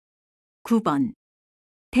9번.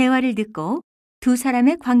 대화를 듣고 두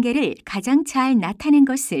사람의 관계를 가장 잘 나타낸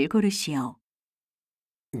것을 고르시오.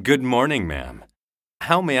 Good morning, ma'am.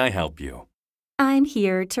 How may I help you? I'm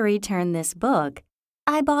here to return this book.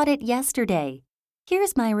 I bought it yesterday.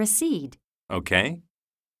 Here's my receipt. Okay.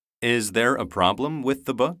 Is there a problem with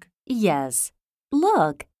the book? Yes.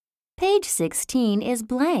 Look, page 16 is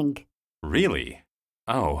blank. Really?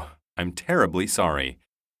 Oh, I'm terribly sorry.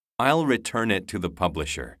 I'll return it to the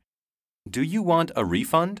publisher. Do you want a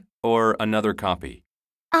refund or another copy?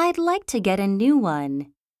 I'd like to get a new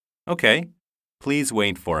one. Okay. Please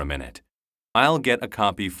wait for a minute. I'll get a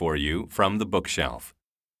copy for you from the bookshelf.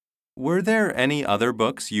 Were there any other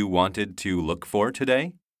books you wanted to look for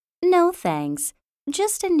today? No thanks.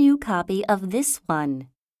 Just a new copy of this one.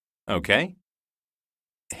 Okay.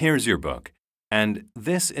 Here's your book, and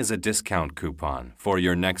this is a discount coupon for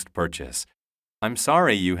your next purchase. I'm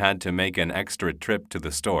sorry you had to make an extra trip to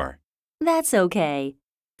the store. That's okay.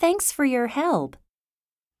 Thanks for your help.